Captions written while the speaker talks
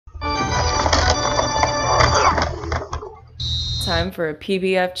Time for a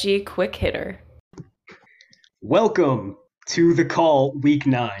PBFG quick hitter. Welcome to The Call Week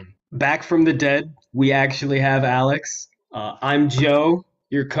 9. Back from the dead, we actually have Alex. I'm Joe,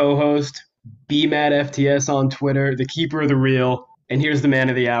 your co-host, BMadFTS on Twitter, the keeper of the real, and here's the man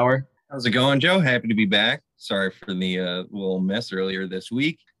of the hour. How's it going, Joe? Happy to be back. Sorry for the little mess earlier this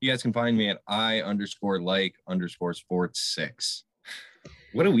week. You guys can find me at I_like_sports6.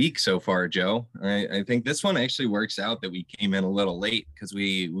 What a week so far, Joe. I think this one actually works out that we came in a little late because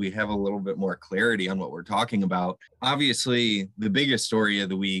we have a little bit more clarity on what we're talking about. Obviously, the biggest story of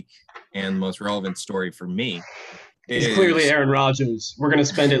the week and most relevant story for me is clearly Aaron Rodgers. We're going to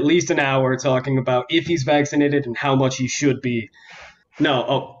spend at least an hour talking about if he's vaccinated and how much he should be.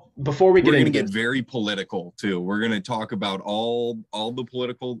 Before we get into we're going to get very political too. We're going to talk about all the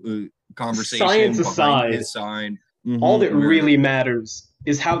political conversation. Science aside, his side. All that really matters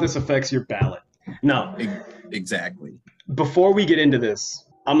is how this affects your ballot. No. Exactly. Before we get into this,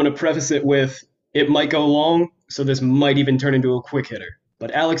 I'm going to preface it with it might go long, so this might even turn into a quick hitter. But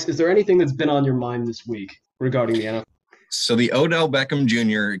Alex, is there anything that's been on your mind this week regarding the NFL? So the Odell Beckham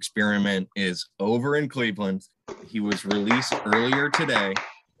Jr. experiment is over in Cleveland. He was released earlier today.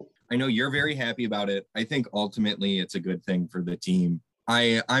 I know you're very happy about it. I think ultimately it's a good thing for the team.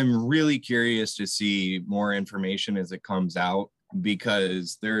 I'm really curious to see more information as it comes out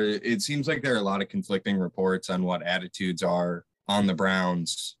because it seems like there are a lot of conflicting reports on what attitudes are on the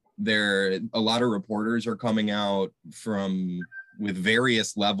Browns. A lot of reporters are coming out with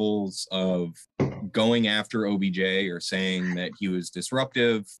various levels of going after OBJ or saying that he was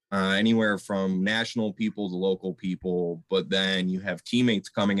disruptive, anywhere from national people to local people. But then you have teammates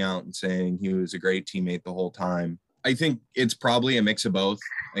coming out and saying he was a great teammate the whole time. I think it's probably a mix of both.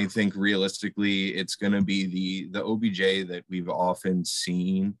 I think realistically, it's going to be the OBJ that we've often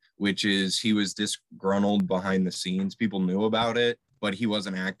seen, which is he was disgruntled behind the scenes. People knew about it, but he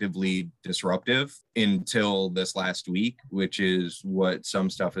wasn't actively disruptive until this last week, which is what some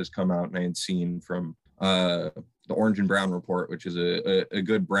stuff has come out and I had seen from the Orange and Brown Report, which is a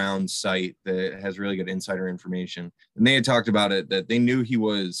good Brown site that has really good insider information. And they had talked about it, that they knew he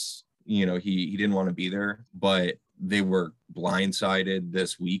was, he didn't want to be there, but they were blindsided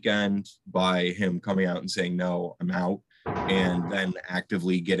this weekend by him coming out and saying, no, I'm out, and then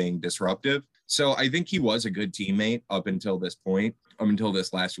actively getting disruptive. So I think he was a good teammate up until this point, up until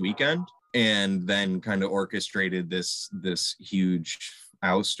this last weekend, and then kind of orchestrated this huge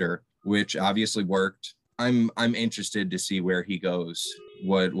ouster, which obviously worked. I'm interested to see where he goes,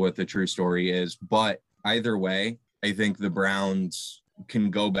 what the true story is. But either way, I think the Browns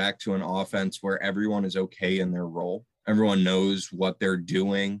can go back to an offense where everyone is okay in their role. Everyone knows what they're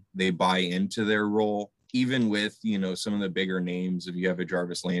doing. They buy into their role. Even with, some of the bigger names, if you have a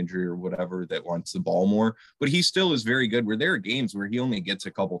Jarvis Landry or whatever that wants the ball more, but he still is very good, where there are games where he only gets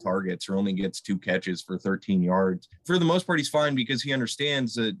a couple targets or only gets 2 catches for 13 yards. For the most part, he's fine because he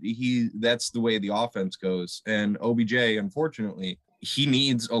understands that that's the way the offense goes. And OBJ, unfortunately, he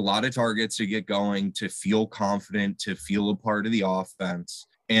needs a lot of targets to get going, to feel confident, to feel a part of the offense.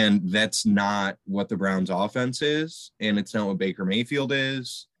 And that's not what the Browns offense is. And it's not what Baker Mayfield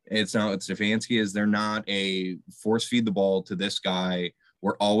is. It's not what Stefanski is. They're not a force feed the ball to this guy.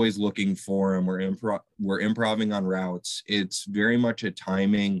 We're always looking for him. We're improving on routes. It's very much a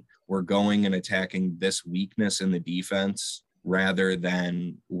timing. We're going and attacking this weakness in the defense rather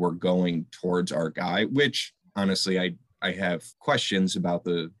than we're going towards our guy, which honestly, I have questions about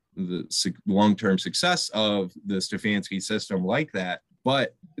the long-term success of the Stefanski system like that,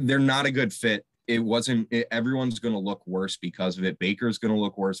 but they're not a good fit. Everyone's going to look worse because of it. Baker's going to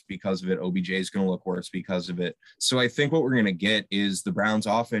look worse because of it. OBJ is going to look worse because of it. So I think what we're going to get is the Browns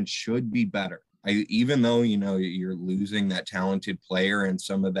offense should be better. Even though, you're losing that talented player and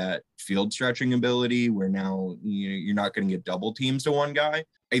some of that field stretching ability where now you're not going to get double teams to one guy.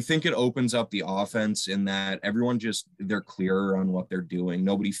 I think it opens up the offense in that everyone they're clearer on what they're doing.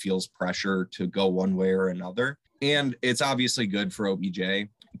 Nobody feels pressure to go one way or another. And it's obviously good for OBJ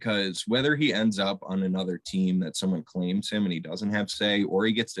because whether he ends up on another team that someone claims him and he doesn't have say, or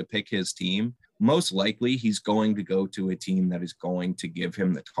he gets to pick his team, most likely he's going to go to a team that is going to give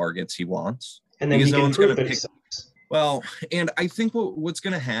him the targets he wants. And then he can prove it. Well, and I think what's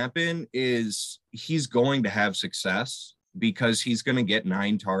going to happen is he's going to have success because he's going to get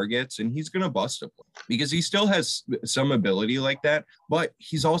 9 targets and he's going to bust a play because he still has some ability like that, but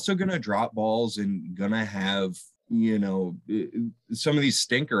he's also going to drop balls and going to have, some of these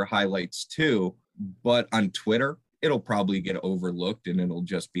stinker highlights too. But on Twitter, it'll probably get overlooked and it'll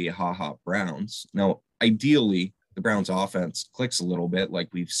just be Browns. Now, ideally, the Browns offense clicks a little bit like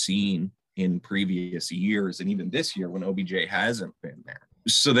we've seen in previous years, and even this year when OBJ hasn't been there.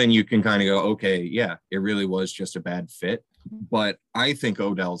 So then you can kind of go, okay, yeah, it really was just a bad fit. But I think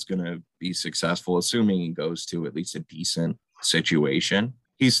Odell's going to be successful, assuming he goes to at least a decent situation.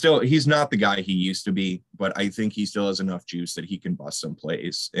 He's not the guy he used to be, but I think he still has enough juice that he can bust some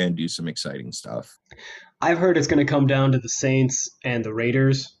plays and do some exciting stuff. I've heard it's going to come down to the Saints and the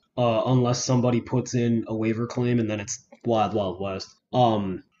Raiders, unless somebody puts in a waiver claim, and then it's wild, wild west.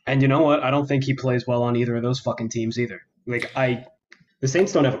 And you know what? I don't think he plays well on either of those fucking teams either. The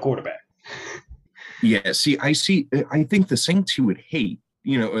Saints don't have a quarterback. Yeah, I think the Saints he would hate.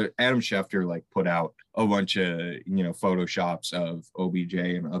 Adam Schefter put out a bunch of photoshops of OBJ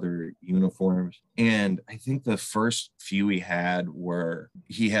and other uniforms, and I think the first few he had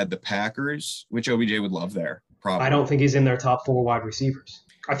the Packers, which OBJ would love there. Probably. I don't think he's in their top 4 wide receivers.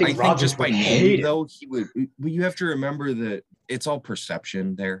 I think Rodgers just by would hate name, though, he would. But you have to remember that it's all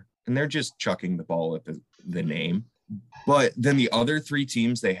perception there, and they're just chucking the ball at the name. But then the other 3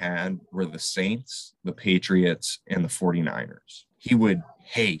 teams they had were the Saints, the Patriots, and the 49ers. He would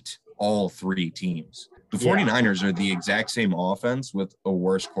hate all 3 teams. The 49ers are the exact same offense with a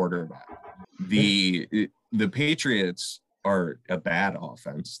worse quarterback. The Patriots are a bad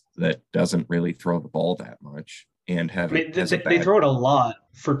offense that doesn't really throw the ball that much and they throw it a lot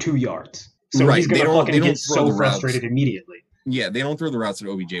for 2 yards. So he's going to fucking get so frustrated immediately. Yeah, they don't throw the routes that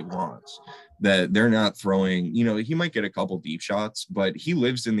OBJ wants. That they're not throwing, he might get a couple deep shots, but he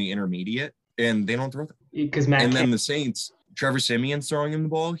lives in the intermediate and they don't throw them. Then the Saints, Trevor Simeon's throwing him the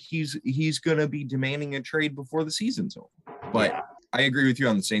ball. He's going to be demanding a trade before the season's over. But I agree with you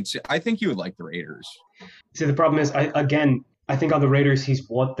on the Saints. I think you would like the Raiders. See, the problem is, I think on the Raiders, he's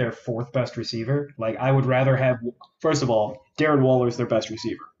their 4th best receiver. I would rather have, first of all, Darren Waller's their best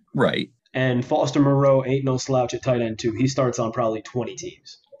receiver. Right. And Foster Moreau ain't no slouch at tight end, too. He starts on probably 20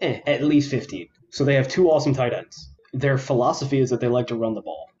 teams. At least 15. So they have 2 awesome tight ends. Their philosophy is that they like to run the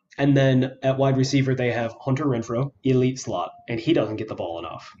ball. And then at wide receiver, they have Hunter Renfrow, elite slot, and he doesn't get the ball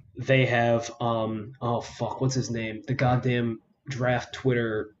enough. They have, what's his name? The goddamn draft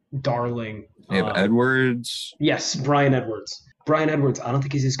Twitter darling. They have Edwards. Yes, Bryan Edwards. Bryan Edwards, I don't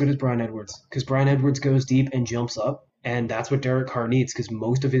think he's as good as Bryan Edwards, because Bryan Edwards goes deep and jumps up, and that's what Derek Carr needs, because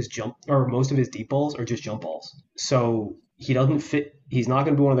most of his deep balls are just jump balls. So he doesn't fit. He's not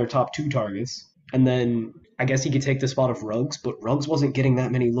going to be one of their top 2 targets. And then I guess he could take the spot of Ruggs, but Ruggs wasn't getting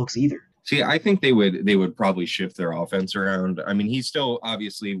that many looks either. See, I think they would probably shift their offense around. I mean, he's still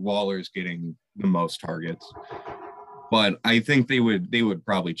obviously Waller's getting the most targets, but I think they would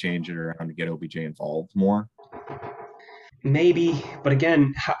probably change it around to get OBJ involved more. Maybe, but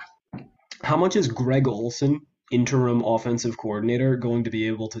again, how much is Greg Olsen, interim offensive coordinator, going to be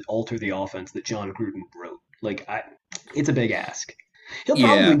able to alter the offense that John Gruden wrote? It's a big ask. He'll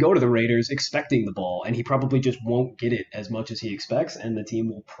probably go to the Raiders expecting the ball, and he probably just won't get it as much as he expects, and the team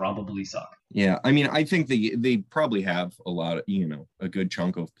will probably suck. Yeah, I mean, I think they probably have a lot of, a good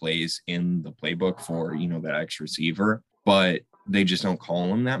chunk of plays in the playbook for, that X receiver, but they just don't call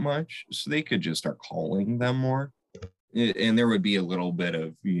him that much. So they could just start calling them more. And there would be a little bit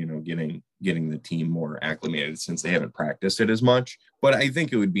of, getting the team more acclimated since they haven't practiced it as much. But I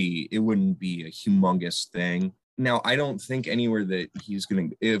think it wouldn't be a humongous thing. Now, I don't think anywhere that he's going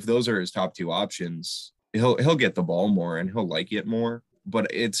to, if those are his top 2 options, he'll get the ball more and he'll like it more, but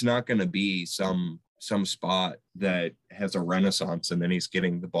it's not going to be some spot that has a renaissance and then he's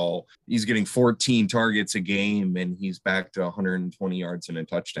getting the ball. He's getting 14 targets a game and he's back to 120 yards and a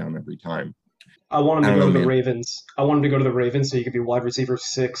touchdown every time. I want him to go to the Ravens. I want him to go to the Ravens so he could be wide receiver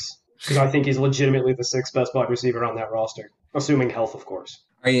 6, because I think he's legitimately the 6th best wide receiver on that roster, assuming health, of course.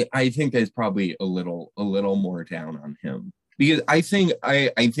 I think that's probably a little more down on him, because I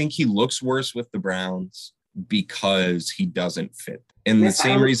think he looks worse with the Browns because he doesn't fit. And the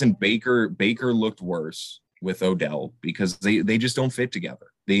same reason Baker looked worse with Odell, because they just don't fit together.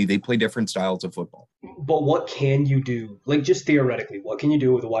 They play different styles of football. But what can you do? Just theoretically, what can you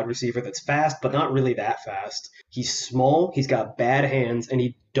do with a wide receiver that's fast, but not really that fast? He's small, he's got bad hands, and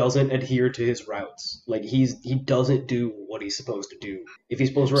he doesn't adhere to his routes. He doesn't do what he's supposed to do. If he's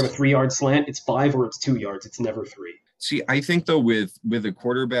supposed to run a 3-yard slant, it's 5 or it's 2 yards. It's never 3. See, I think though with a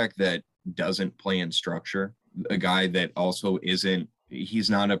quarterback that doesn't play in structure, a guy that also he's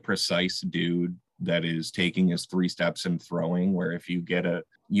not a precise dude that is taking his 3 steps and throwing, where if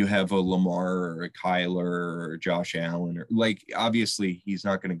you have a Lamar or a Kyler or Josh Allen, or obviously he's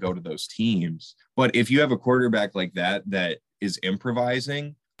not going to go to those teams. But if you have a quarterback like that is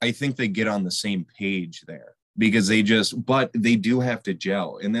improvising, I think they get on the same page there, because but they do have to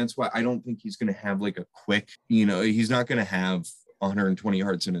gel. And that's why I don't think he's going to have a quick, he's not going to have 120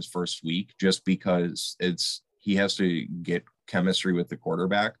 yards in his first week just because he has to get chemistry with the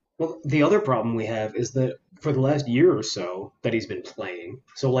quarterback. Well, the other problem we have is that for the last year or so that he's been playing,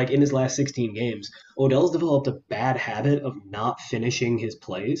 so like in his last 16 games, Odell's developed a bad habit of not finishing his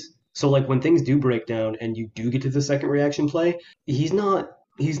plays. So like when things do break down and you do get to the second reaction play, he's not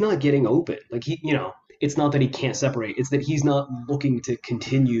getting open. Like it's not that he can't separate, it's that he's not looking to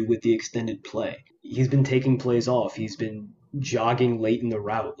continue with the extended play. He's been taking plays off. He's been jogging late in the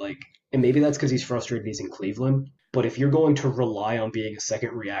route, and maybe that's because he's frustrated he's in Cleveland. But if you're going to rely on being a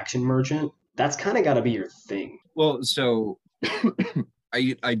second reaction merchant, that's kind of got to be your thing. Well, so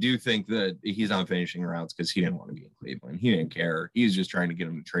I do think that he's not finishing routes because he didn't want to be in Cleveland. He didn't care. He was just trying to get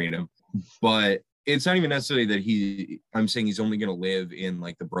him to trade him. But it's not even necessarily that I'm saying he's only going to live in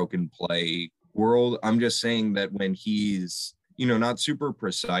like the broken play world. I'm just saying that when he's, not super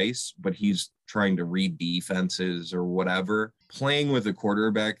precise, but he's trying to read defenses or whatever, playing with a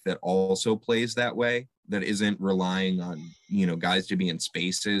quarterback that also plays that way, that isn't relying on, guys to be in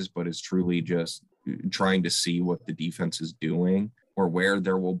spaces, but is truly just trying to see what the defense is doing or where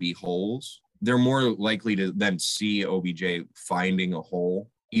there will be holes, they're more likely to then see OBJ finding a hole,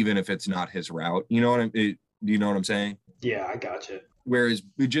 even if it's not his route. Do you know what I'm saying? Yeah, I gotcha. Whereas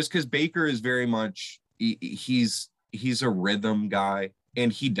just because Baker is very much, he's a rhythm guy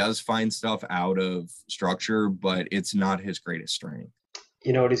and he does find stuff out of structure, but it's not his greatest strength.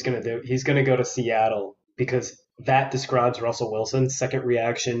 You know what he's going to do? He's going to go to Seattle because that describes Russell Wilson's second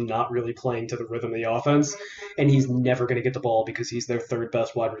reaction, not really playing to the rhythm of the offense. And he's never going to get the ball because he's their third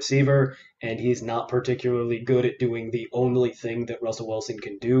best wide receiver. And he's not particularly good at doing the only thing that Russell Wilson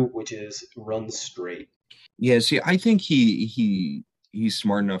can do, which is run straight. Yeah, see, I think he's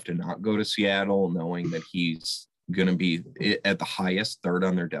smart enough to not go to Seattle, knowing that he's going to be at the highest third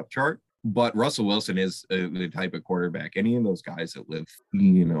on their depth chart. But Russell Wilson is the type of quarterback, any of those guys that live,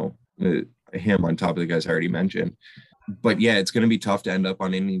 him on top of the guys I already mentioned. But yeah, it's going to be tough to end up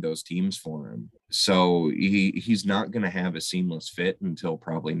on any of those teams for him. So he's not going to have a seamless fit until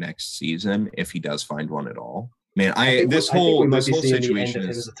probably next season, if he does find one at all. Man, this whole situation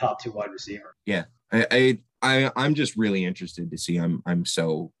is a top 2 wide receiver. Yeah, I'm just really interested to see. I'm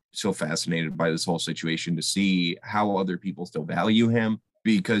so fascinated by this whole situation to see how other people still value him,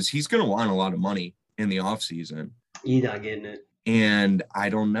 because he's going to want a lot of money in the offseason. He's not getting it. And I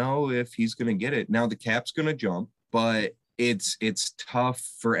don't know if he's going to get it. Now the cap's going to jump, but it's tough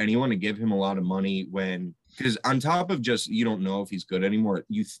for anyone to give him a lot of money because on top of just, you don't know if he's good anymore.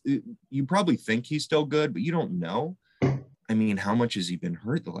 You probably think he's still good, but you don't know. I mean, how much has he been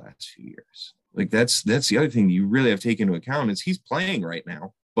hurt the last few years? Like that's the other thing you really have to take into account is he's playing right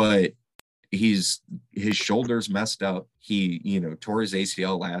now, but his shoulder's messed up. He, tore his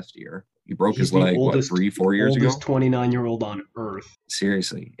ACL last year. He broke his leg, 3-4 years ago? Oldest 29-year-old on earth.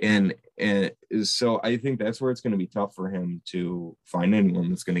 Seriously. And so I think that's where it's going to be tough for him to find anyone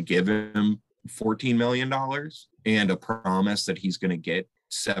that's going to give him $14 million and a promise that he's going to get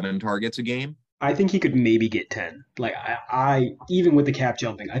 7 targets a game. I think he could maybe get 10. Like I even with the cap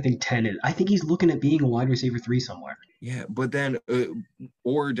jumping, I think 10 is. I think he's looking at being a wide receiver 3 somewhere. Yeah, but then,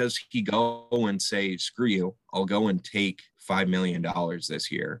 or does he go and say, "Screw you, I'll go and take $5 million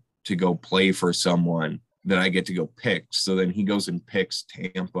this year to go play for someone that I get to go pick." So then he goes and picks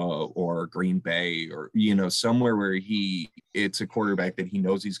Tampa or Green Bay or somewhere where it's a quarterback that he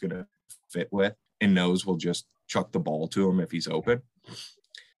knows he's going to fit with and knows will just chuck the ball to him if he's open.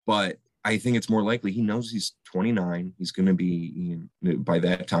 But I think it's more likely he knows he's 29. He's going to be, by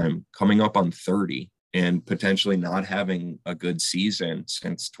that time, coming up on 30 and potentially not having a good season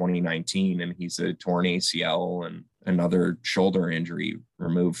since 2019. And he's a torn ACL and another shoulder injury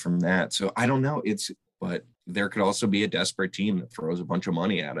removed from that. So I don't know. But there could also be a desperate team that throws a bunch of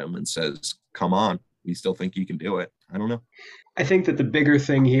money at him and says, "Come on, we still think you can do it." I don't know. I think that the bigger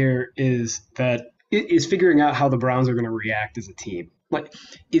thing here is figuring out how the Browns are going to react as a team. Like,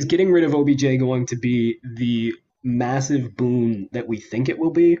 is getting rid of OBJ going to be the massive boon that we think it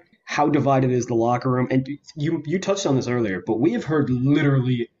will be? How divided is the locker room? And you touched on this earlier, but we have heard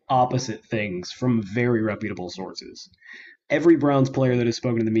literally opposite things from very reputable sources. Every Browns player that has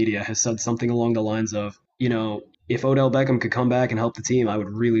spoken to the media has said something along the lines of, if Odell Beckham could come back and help the team, I would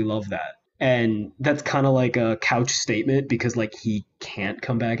really love that. And that's kind of like a couch statement because, he can't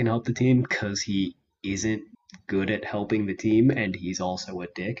come back and help the team because he isn't good at helping the team and he's also a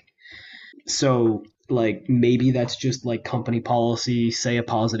dick. So maybe that's just company policy, say a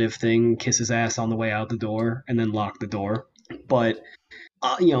positive thing, kiss his ass on the way out the door and then lock the door. But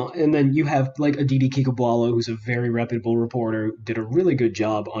And then you have like Aditi Kikabwala, who's a very reputable reporter, did a really good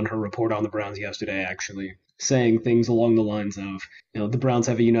job on her report on the Browns yesterday, actually, saying things along the lines of, the Browns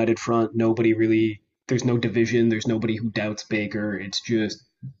have a united front. There's no division. There's nobody who doubts Baker. It's just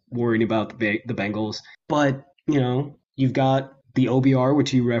worrying about the Bengals. But, you've got the OBR,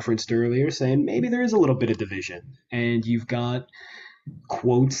 which you referenced earlier, saying maybe there is a little bit of division. And you've got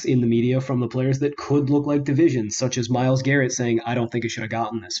quotes in the media from the players that could look like divisions, such as Myles Garrett saying, I don't think it should have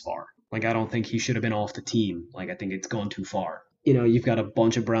gotten this far. Like, I don't think he should have been off the team. Like, I think it's gone too far. You've got a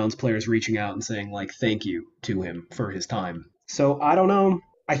bunch of Browns players reaching out and saying, like, thank you to him for his time. So, I don't know.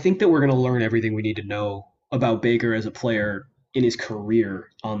 I think that we're going to learn everything we need to know about Baker as a player in his career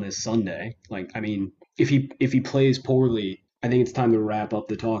on this Sunday. Like, I mean, if he plays poorly, I think it's time to wrap up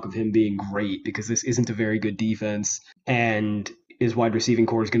the talk of him being great, because this isn't a very good defense. And his wide receiving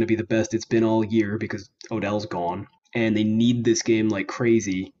core is going to be the best it's been all year because Odell's gone, and they need this game like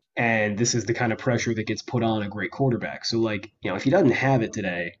crazy. And this is the kind of pressure that gets put on a great quarterback. So, like, if he doesn't have it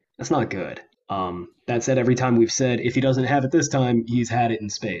today, that's not good. That said, every time we've said if he doesn't have it this time, he's had it in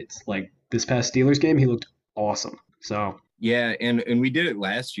spades. Like this past Steelers game, he looked awesome. So yeah, and we did it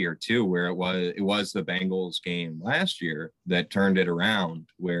last year too, where it was the Bengals game last year that turned it around.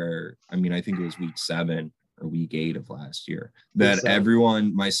 Where I think it was week 7 or week 8 of last year that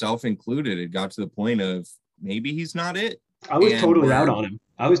everyone, myself included, it got to the point of maybe he's not it. I was totally out on him.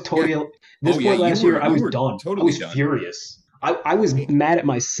 I was totally last year. I was done. I was furious. I was mad at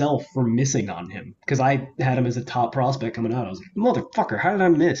myself for missing on him because I had him as a top prospect coming out. I was like, motherfucker, how did I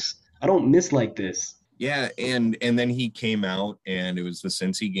miss? I don't miss like this. Yeah, and then he came out, and it was the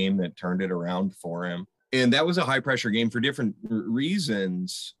Cincy game that turned it around for him. And that was a high-pressure game for different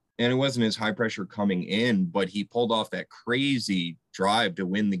reasons. And it wasn't as high pressure coming in, but he pulled off that crazy drive to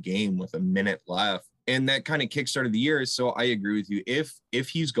win the game with a minute left. And that kind of kickstarted the year. So I agree with you. If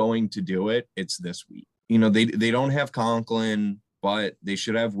he's going to do it, it's this week. They don't have Conklin, but they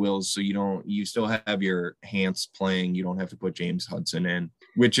should have Wills. So you still have your Hance playing. You don't have to put James Hudson in,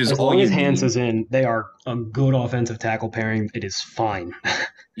 which is as long as Hance is in, they are a good offensive tackle pairing. It is fine.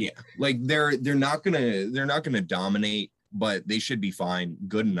 Yeah. Like they're not gonna dominate, but they should be fine,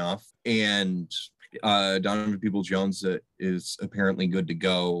 good enough. And Donovan Peoples-Jones is apparently good to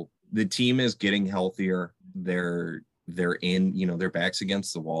go. The team is getting healthier. They're in, their backs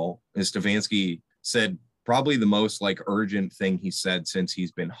against the wall. As Stefanski said, probably the most urgent thing he said since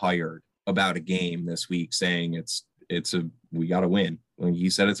he's been hired about a game this week, saying we got to win.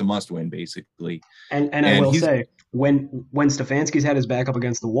 He said it's a must win, basically. And I will say, when Stefanski's had his back up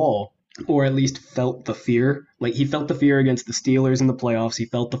against the wall, or at least felt the fear. Like he felt the fear against the Steelers in the playoffs. He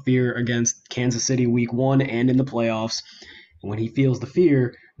felt the fear against Kansas City week 1 and in the playoffs. And when he feels the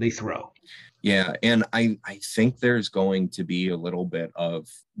fear, they throw. Yeah, and I think there's going to be a little bit of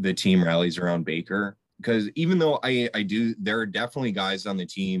the team rallies around Baker, because even though there are definitely guys on the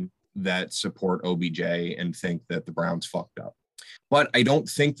team that support OBJ and think that the Browns fucked up. But I don't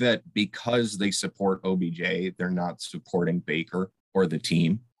think that because they support OBJ, they're not supporting Baker or the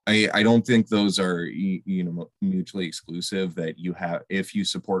team. I don't think those are mutually exclusive, that if you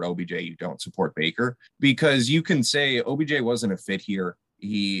support OBJ, you don't support Baker, because you can say OBJ wasn't a fit here.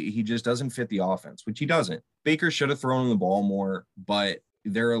 He just doesn't fit the offense, which he doesn't. Baker should have thrown the ball more, but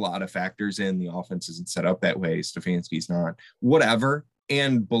there are a lot of factors in the offense isn't set up that way. Stefanski's not, whatever.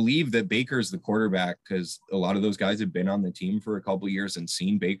 And believe that Baker's the quarterback, because a lot of those guys have been on the team for a couple of years and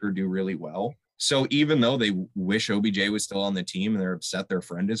seen Baker do really well. So even though they wish OBJ was still on the team and they're upset their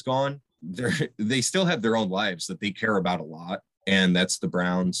friend is gone, they still have their own lives that they care about a lot. And that's the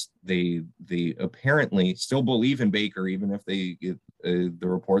Browns. They apparently still believe in Baker, even if the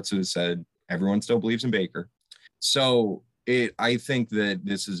reports have said everyone still believes in Baker. So I think that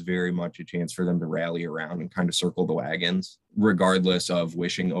this is very much a chance for them to rally around and kind of circle the wagons, regardless of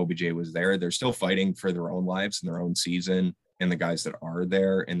wishing OBJ was there. They're still fighting for their own lives and their own season. And the guys that are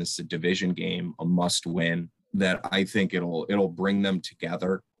there, and this is a division game, a must win, that I think it'll bring them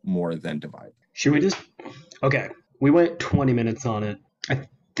together more than divide. Should we okay, we went 20 minutes on it. I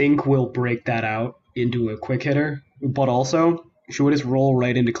think we'll break that out into a quick hitter, but also, should we just roll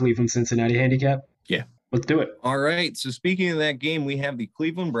right into Cleveland-Cincinnati handicap? Yeah. Let's do it. All right. So speaking of that game, we have the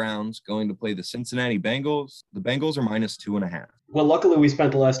Cleveland Browns going to play the Cincinnati Bengals. The Bengals are -2.5. Well, luckily we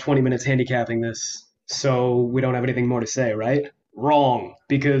spent the last 20 minutes handicapping this, so we don't have anything more to say, right? Wrong,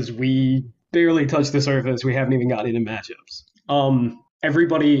 because we barely touched the surface. We haven't even gotten into matchups.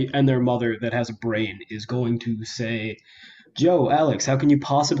 Everybody and their mother that has a brain is going to say, Joe, Alex, how can you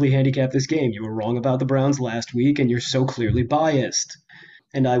possibly handicap this game? You were wrong about the Browns last week, and you're so clearly biased.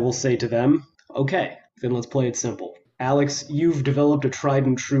 And I will say to them, okay, then let's play it simple. Alex, you've developed a tried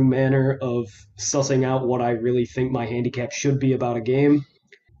and true manner of sussing out what I really think my handicap should be about a game.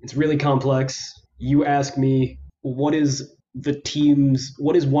 It's really complex. You ask me, what is one team's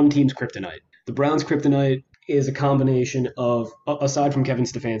kryptonite? The Browns' kryptonite is a combination of, aside from Kevin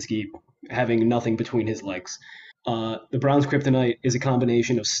Stefanski having nothing between his legs, the Browns' kryptonite is a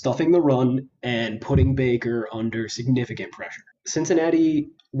combination of stuffing the run and putting Baker under significant pressure.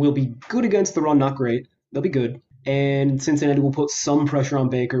 Cincinnati will be good against the run, not great. They'll be good. And Cincinnati will put some pressure on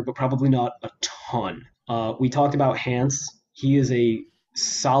Baker, but probably not a ton. We talked about Hance. He is a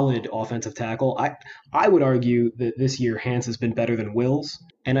solid offensive tackle. I would argue that this year Hance has been better than Wills,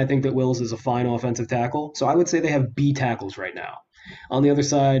 and I think that Wills is a fine offensive tackle. So I would say they have B tackles right now. On the other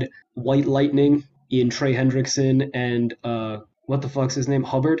side, White Lightning in Trey Hendrickson and what the fuck's his name?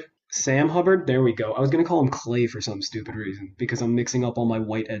 Hubbard? Sam Hubbard? There we go. I was gonna call him Clay for some stupid reason because I'm mixing up all my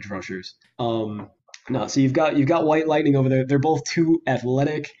white edge rushers. No, so you've got White Lightning over there. They're both two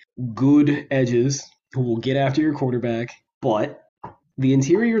athletic, good edges who will get after your quarterback, but the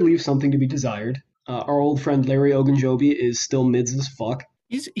interior leaves something to be desired. Our old friend Larry Ogunjobi is still mids as fuck.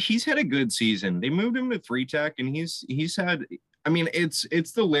 He's had a good season. They moved him to 3-tech, and he's had. I mean,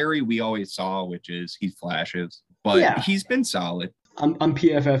 it's the Larry we always saw, which is he flashes, but Yeah. he's been solid. I'm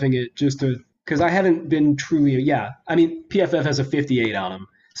PFFing it just to because I haven't been truly. Yeah, I mean PFF has a 58 on him,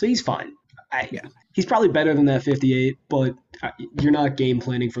 so he's fine. Yeah. He's probably better than that 58, but you're not game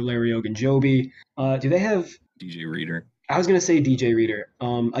planning for Larry Ogunjobi. Do they have DJ Reader? I was gonna say DJ Reader.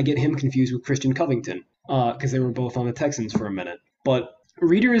 I get him confused with Christian Covington because they were both on the Texans for a minute. But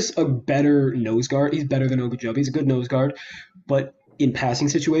Reader is a better nose guard. He's better than Ogunjobi. He's a good nose guard, but in passing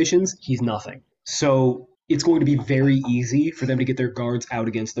situations, he's nothing. So it's going to be very easy for them to get their guards out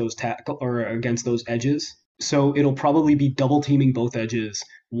against those tackle or against those edges. So it'll probably be double teaming both edges,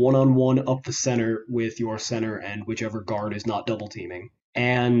 one-on-one up the center with your center and whichever guard is not double teaming.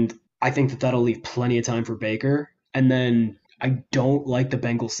 And I think that that'll leave plenty of time for Baker. And then I don't like the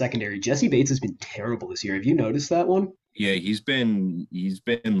Bengals secondary. Jesse Bates has been terrible this year. Have you noticed that one? Yeah, he's been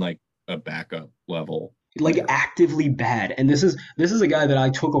like a backup level. Like actively bad. And this is a guy that I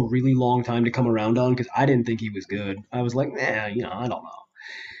took a really long time to come around on because I didn't think he was good. I was like, I don't know.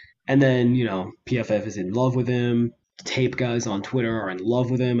 And then, PFF is in love with him. Tape guys on Twitter are in love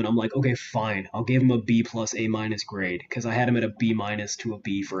with him. And I'm like, okay, fine. I'll give him a B plus A minus grade because I had him at a B minus to a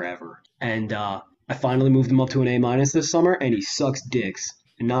B forever. And I finally moved him up to an A minus this summer, and he sucks dicks.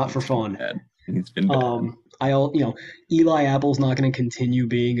 Not for fun. He's been bad. Eli Apple's not going to continue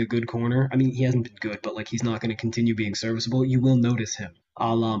being a good corner. I mean, he hasn't been good, but he's not going to continue being serviceable. You will notice him,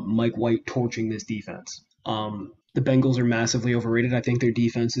 a la Mike White torching this defense. The Bengals are massively overrated. I think their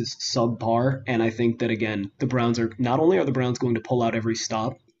defense is subpar, and I think that again, the Browns are not only are the Browns going to pull out every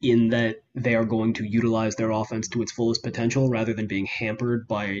stop, in that they are going to utilize their offense to its fullest potential rather than being hampered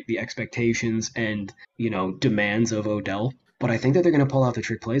by the expectations and demands of Odell. But I think that they're going to pull out the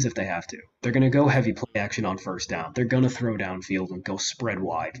trick plays if they have to. They're going to go heavy play action on first down. They're going to throw downfield and go spread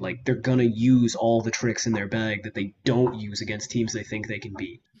wide. They're going to use all the tricks in their bag that they don't use against teams they think they can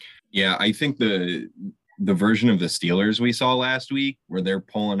beat. Yeah, I think the version of the Steelers we saw last week where they're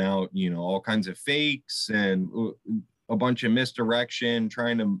pulling out, all kinds of fakes and a bunch of misdirection,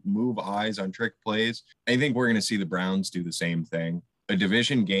 trying to move eyes on trick plays. I think we're going to see the Browns do the same thing. A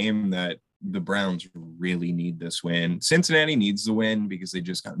division game that the Browns really need this win. Cincinnati needs the win because they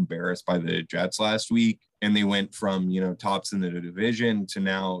just got embarrassed by the Jets last week, and they went from tops in the division to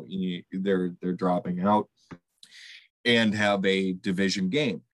now they're dropping out and have a division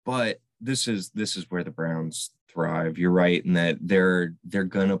game. But this is where the Browns thrive. You're right in that they're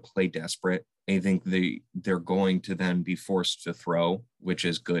gonna play desperate. I think they're going to then be forced to throw, which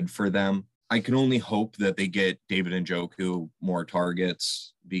is good for them. I can only hope that they get David Njoku more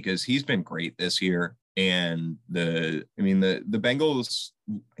targets because he's been great this year. And the Bengals,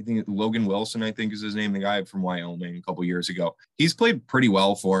 I think Logan Wilson, I think is his name, the guy from Wyoming a couple years ago. He's played pretty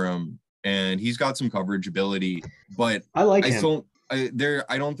well for him, and he's got some coverage ability. But I like him.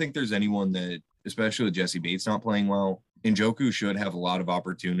 I don't think there's anyone that, especially with Jesse Bates not playing well, Njoku should have a lot of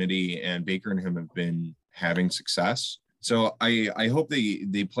opportunity, and Baker and him have been having success. So I hope they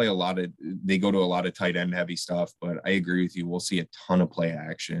go to a lot of tight end heavy stuff, but I agree with you. We'll see a ton of play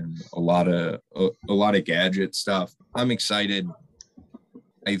action, a lot of gadget stuff. I'm excited.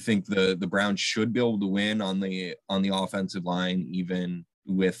 I think the Browns should be able to win on the offensive line, even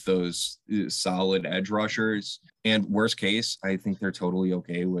with those solid edge rushers. And worst case, I think they're totally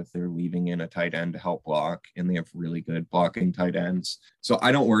okay with their leaving in a tight end to help block, and they have really good blocking tight ends. So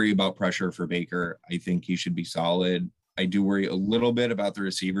I don't worry about pressure for Baker. I think he should be solid. I do worry a little bit about the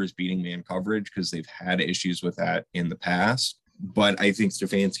receivers beating man coverage because they've had issues with that in the past. But I think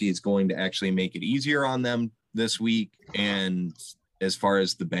Stefanski is going to actually make it easier on them this week. And as far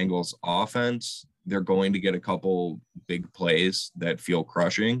as the Bengals offense, they're going to get a couple big plays that feel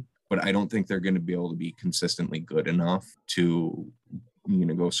crushing, but I don't think they're going to be able to be consistently good enough to,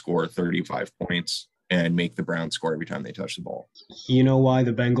 go score 35 points and make the Browns score every time they touch the ball. You know why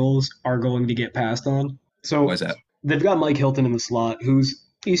the Bengals are going to get passed on? So Why is that? They've got Mike Hilton in the slot,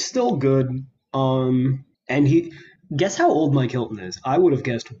 he's still good. And he guess how old Mike Hilton is? I would have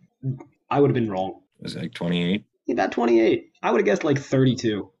been wrong. Was it like 28? He's about 28. I would have guessed like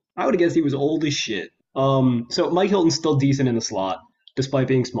 32. I would have guessed he was old as shit. So Mike Hilton's still decent in the slot, despite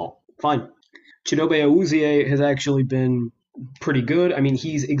being small. Fine. Chidobe Awuzie has actually been pretty good. I mean,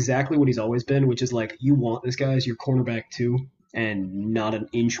 he's exactly what he's always been, which is like, you want this guy as your cornerback too, and not an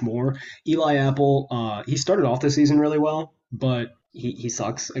inch more. Eli Apple, he started off the season really well, but he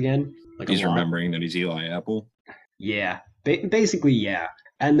sucks again. Like he's remembering that he's Eli Apple. Yeah, basically, yeah.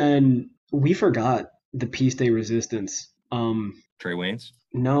 And then we forgot the Peace Day Resistance. Trey Waynes?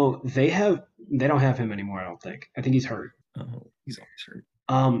 No, they don't have him anymore, I don't think. I think he's hurt. Oh, he's always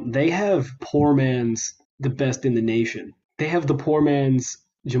hurt. They have poor man's the best in the nation. They have the poor man's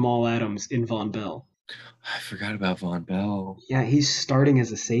Jamal Adams in Von Bell. I forgot about Von Bell. Yeah, he's starting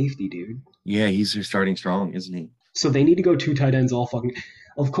as a safety, dude. Yeah, he's starting strong, isn't he? So they need to go two tight ends all fucking...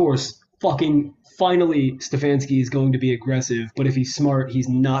 Of course, fucking finally Stefanski is going to be aggressive, but if he's smart, he's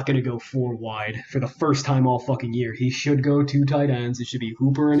not going to go four wide for the first time all fucking year. He should go two tight ends. It should be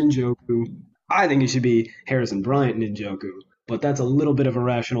Hooper and Njoku. I think it should be Harrison Bryant and Njoku, but that's a little bit of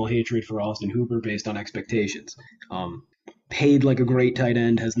irrational hatred for Austin Hooper based on expectations. Paid like a great tight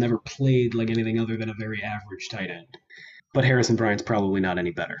end, has never played like anything other than a very average tight end. But Harrison Bryant's probably not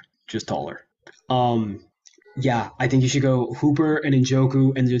any better, just taller. Yeah, I think you should go Hooper and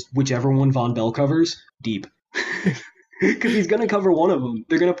Njoku and just whichever one Von Bell covers, deep. Because he's going to cover one of them.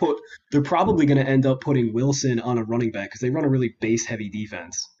 They're probably going to end up putting Wilson on a running back because they run a really base-heavy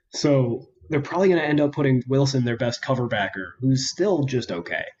defense. So they're probably going to end up putting Wilson, their best cover backer, who's still just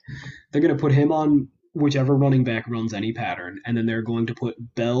okay. They're going to put him on whichever running back runs any pattern, and then they're going to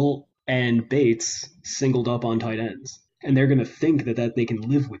put Bell and Bates singled up on tight ends. And they're going to think that they can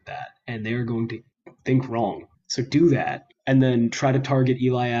live with that, and they're going to think wrong. So do that, and then try to target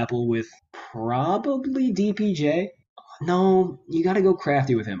Eli Apple with probably DPJ. No, you got to go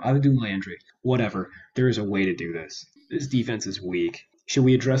crafty with him. I would do Landry. Whatever. There is a way to do this. This defense is weak. Should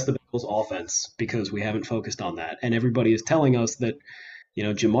we address the Bengals offense? Because we haven't focused on that. And everybody is telling us that,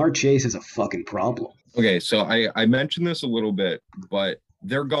 Jamar Chase is a fucking problem. Okay, so I mentioned this a little bit, but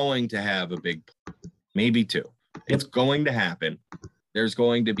they're going to have a big, maybe two. It's going to happen. There's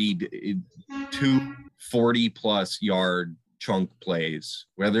going to be 2 40-plus yard chunk plays.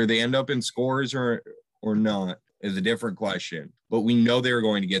 Whether they end up in scores or not is a different question. But we know they're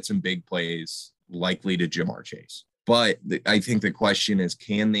going to get some big plays likely to Jamar Chase. But I think the question is,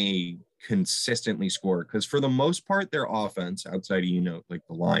 can they consistently score? Because for the most part, their offense, outside of, like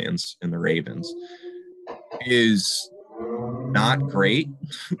the Lions and the Ravens, is not great,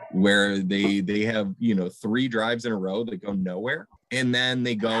 where they have 3 drives in a row that go nowhere, and then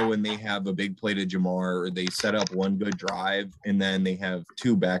they go and they have a big play to Jamar, or they set up one good drive and then they have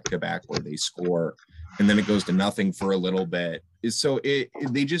 2 back-to-back where they score, and then it goes to nothing for a little bit. So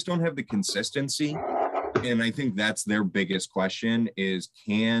they just don't have the consistency, and I think that's their biggest question is,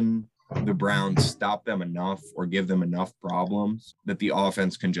 can the Browns stop them enough or give them enough problems that the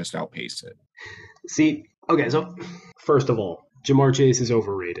offense can just outpace it? See, okay, so first of all, Jamar Chase is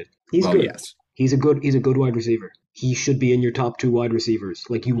overrated. He's good. Yes. He's a good wide receiver. He should be in your top 2 wide receivers.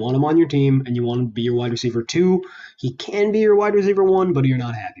 Like, you want him on your team and you want him to be your wide receiver 2. He can be your wide receiver 1, but you're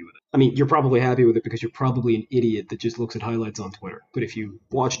not happy with it. I mean, you're probably happy with it because you're probably an idiot that just looks at highlights on Twitter. But if you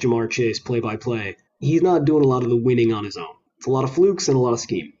watch Jamar Chase play by play, he's not doing a lot of the winning on his own. It's a lot of flukes and a lot of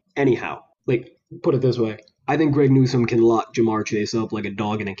scheme. Anyhow, like, put it this way. I think Greg Newsome can lock Jamar Chase up like a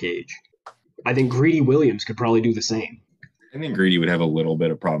dog in a cage. I think Greedy Williams could probably do the same. I think Greedy would have a little bit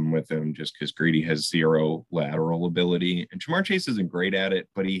of problem with him just because Greedy has 0 lateral ability. And Jamar Chase isn't great at it,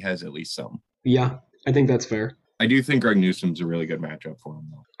 but he has at least some. Yeah, I think that's fair. I do think Greg Newsome's a really good matchup for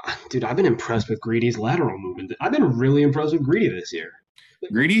him, though. Dude, I've been impressed with Greedy's lateral movement. I've been really impressed with Greedy this year.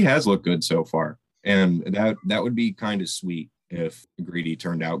 Greedy has looked good so far. And that would be kind of sweet if Greedy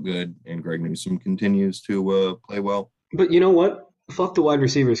turned out good and Greg Newsome continues to play well. But you know what? Fuck the wide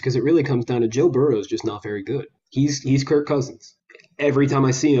receivers, because it really comes down to Joe Burrow's just not very good. He's Kirk Cousins. Every time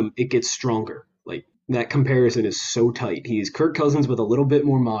I see him, it gets stronger. Like, that comparison is so tight. He's Kirk Cousins with a little bit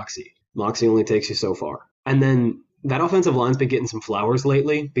more moxie. Moxie only takes you so far. And then that offensive line's been getting some flowers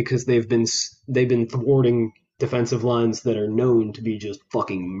lately because they've been thwarting defensive lines that are known to be just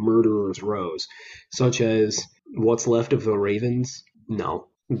fucking murderers rows, such as what's left of the Ravens. No,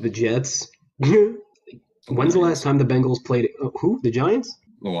 the Jets. When's the last Lions. time the Bengals played? Who? The Giants?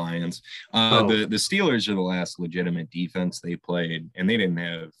 The Lions. Oh, The Steelers are the last legitimate defense they played, and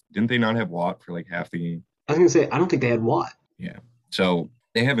didn't they not have Watt for like half the game? I was gonna say I don't think they had Watt. Yeah. So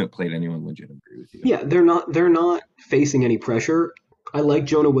they haven't played anyone legit. I agree with you. Yeah, they're not facing any pressure. I like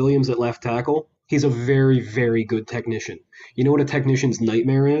Jonah Williams at left tackle. He's a very, very good technician. You know what a technician's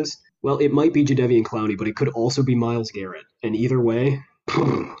nightmare is? Well, it might be Jadeveon Clowney, but it could also be Myles Garrett. And either way,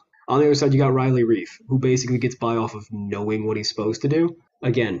 on the other side, you got Riley Reef, who basically gets by off of knowing what he's supposed to do.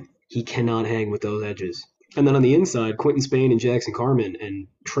 Again, he cannot hang with those edges. And then on the inside, Quentin Spain and Jackson Carman and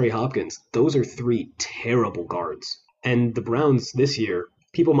Trey Hopkins. Those are three terrible guards. And the Browns this year,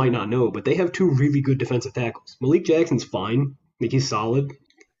 people might not know, but they have two really good defensive tackles. Malik Jackson's fine. Like he's solid.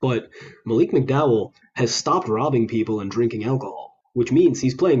 But Malik McDowell has stopped robbing people and drinking alcohol, which means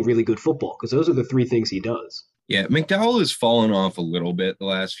he's playing really good football because those are the three things he does. Yeah, McDowell has fallen off a little bit the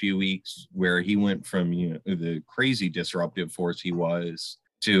last few weeks, where he went from the crazy disruptive force he was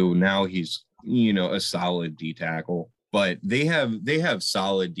to now he's a solid D tackle. But they have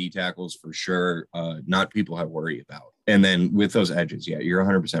solid D tackles for sure. Not people have worry about. And then with those edges, yeah, you're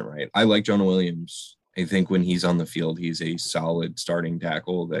 100% right. I like Jonah Williams. I think when he's on the field, he's a solid starting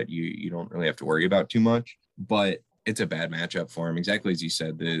tackle that you don't really have to worry about too much. But it's a bad matchup for him. Exactly as you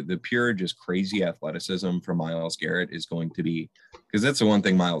said, the pure just crazy athleticism from Myles Garrett is going to be, because that's the one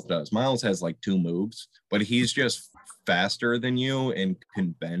thing Myles does. Myles has like two moves, but he's just faster than you and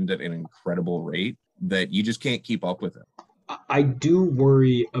can bend at an incredible rate that you just can't keep up with him. I do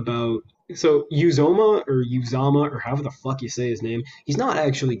worry about Uzama or however the fuck you say his name. He's not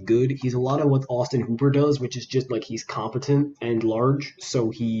actually good. He's a lot of what Austin Hooper does, which is just like he's competent and large, so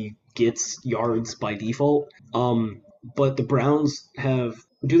he gets yards by default. But the Browns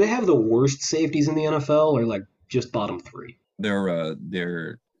do they have the worst safeties in the NFL or like just bottom three? They're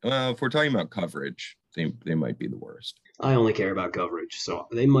if we're talking about coverage, they might be the worst. I only care about coverage, so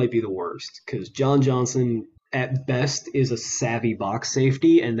they might be the worst because John Johnson at best is a savvy box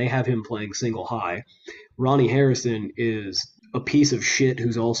safety, and they have him playing single high. Ronnie Harrison is a piece of shit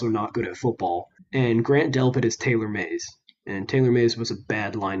who's also not good at football, and Grant Delpit is Taylor Mays, and Taylor Mays was a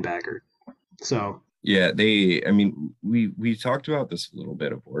bad linebacker. So yeah, we talked about this a little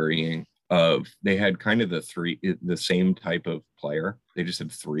bit of worrying of they had kind of the same type of player. They just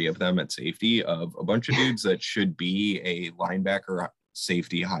had three of them at safety of a bunch of dudes that should be a linebacker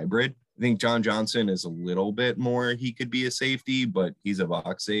safety hybrid. I think John Johnson is a little bit more, he could be a safety, but he's a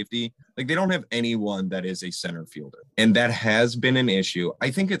box safety. Like they don't have anyone that is a center fielder. And that has been an issue.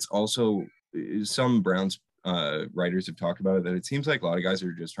 I think it's also some Browns writers have talked about it, that it seems like a lot of guys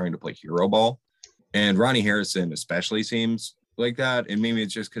are just trying to play hero ball. And Ronnie Harrison especially seems like that. And maybe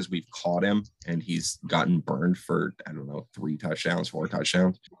it's just because we've caught him and he's gotten burned for, I don't know, 4 touchdowns.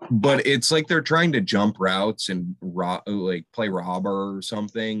 But it's like they're trying to jump routes and play robber or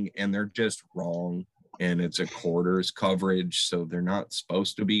something, and they're just wrong. And it's a quarters coverage, so they're not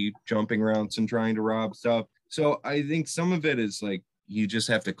supposed to be jumping routes and trying to rob stuff. So I think some of it is like you just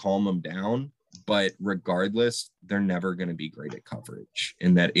have to calm them down. But regardless, they're never going to be great at coverage.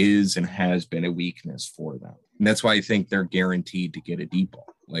 And that is and has been a weakness for them. And that's why I think they're guaranteed to get a deep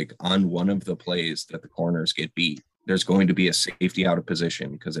ball. Like on one of the plays that the corners get beat, there's going to be a safety out of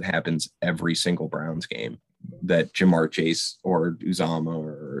position because it happens every single Browns game that Jamar Chase or Uzama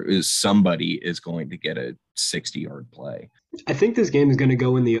or somebody is going to get a 60-yard play. I think this game is going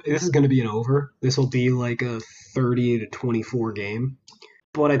to this is going to be an over. This will be like a 30-24 game.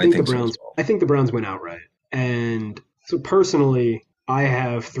 But I think the Browns win outright. And so personally, I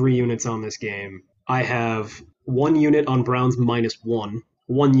have 3 units on this game. I have 1 unit on Browns -1,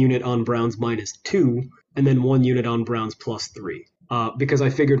 1 unit on Browns -2, and then 1 unit on Browns +3. Because I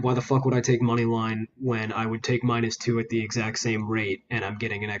figured, why the fuck would I take money line when I would take -2 at the exact same rate, and I'm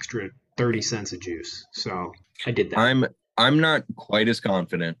getting an extra 30 cents of juice. So I did that. I'm not quite as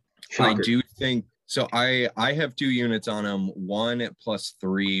confident. Shocker. I do think so. I have 2 units on them, 1 at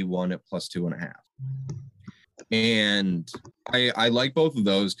 +3, 1 at +2.5. And I like both of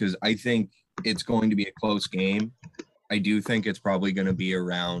those because I think it's going to be a close game. I do think it's probably going to be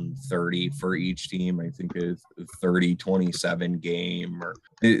around 30 for each team. I think it's a 30-27 game, or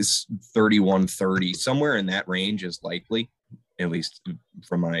it's 31-30. Somewhere in that range is likely, at least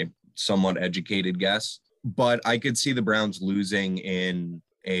from my somewhat educated guess. But I could see the Browns losing in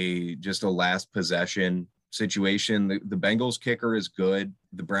just a last possession situation. The Bengals kicker is good.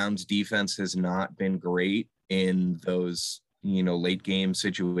 The Browns defense has not been great. in those, late game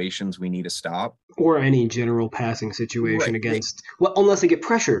situations we need to stop. Or any general passing situation Right. against, well, unless they get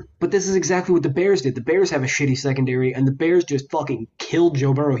pressure. But this is exactly what the Bears did. The Bears have a shitty secondary, and the Bears just fucking killed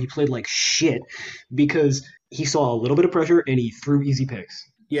Joe Burrow. He played like shit because he saw a little bit of pressure and he threw easy picks.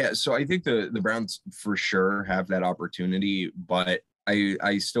 Yeah, so I think the Browns for sure have that opportunity, but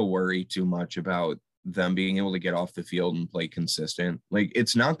I still worry too much about them being able to get off the field and play consistent. Like,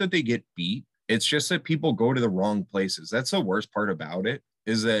 it's not that they get beat, it's just that people go to the wrong places. That's the worst part about it,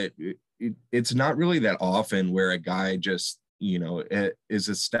 is that it's not really that often where a guy just, is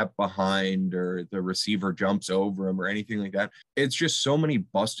a step behind or the receiver jumps over him or anything like that. It's just so many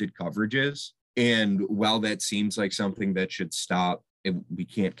busted coverages. And while that seems like something that should stop, we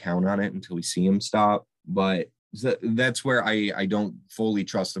can't count on it until we see him stop. But that's where I don't fully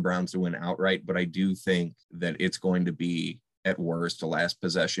trust the Browns to win outright. But I do think that it's going to be, at worst, a last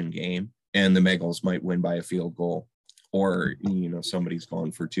possession game. And the Bengals might win by a field goal, or, somebody's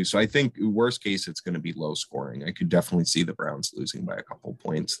gone for two. So I think worst case, it's going to be low scoring. I could definitely see the Browns losing by a couple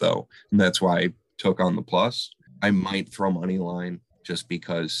points, though. And that's why I took on the plus. I might throw money line just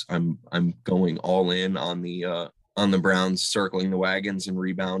because I'm going all in on the Browns circling the wagons and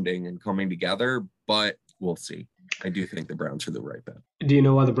rebounding and coming together, but we'll see. I do think the Browns are the right bet. Do you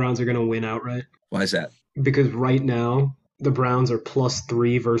know why the Browns are going to win outright? Why is that? Because right now, the Browns are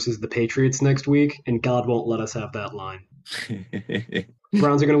 +3 versus the Patriots next week, and God won't let us have that line.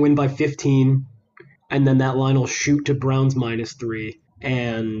 Browns are going to win by 15, and then that line will shoot to Browns -3,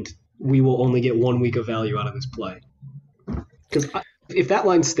 and we will only get 1 week of value out of this play. Because if that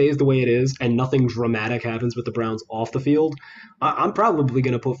line stays the way it is and nothing dramatic happens with the Browns off the field, I'm probably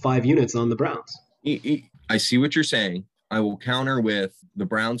going to put 5 units on the Browns. I see what you're saying. I will counter with the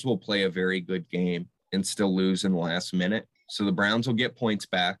Browns will play a very good game and still lose in the last minute. So the Browns will get points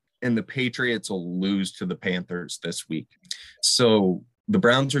back, and the Patriots will lose to the Panthers this week. So the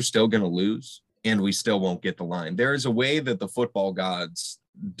Browns are still going to lose, and we still won't get the line. There is a way that the football gods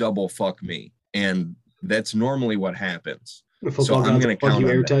double fuck me, and that's normally what happens. So I'm going to count you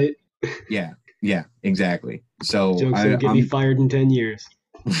airtight. Yeah, exactly. So Joke's gonna get me fired in 10 years.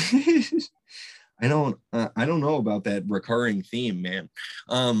 I don't know about that recurring theme, man.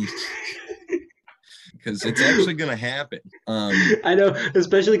 Because it's actually going to happen. I know,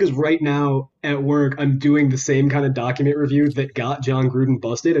 especially because right now at work, I'm doing the same kind of document review that got John Gruden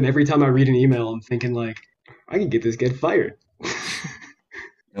busted. And every time I read an email, I'm thinking, like, I can get this guy fired.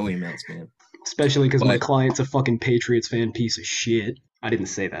 No emails, man. Especially because my client's a fucking Patriots fan piece of shit. I didn't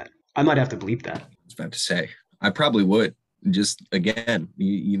say that. I might have to bleep that. I was about to say. I probably would. Just, again,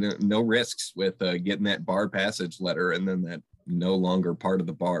 no risks with getting that bar passage letter and then that no longer part of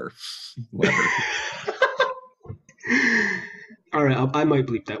the bar letter. All right, I might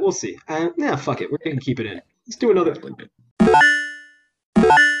bleep that. We'll see. Fuck it. We're going to keep it in. Let's do another.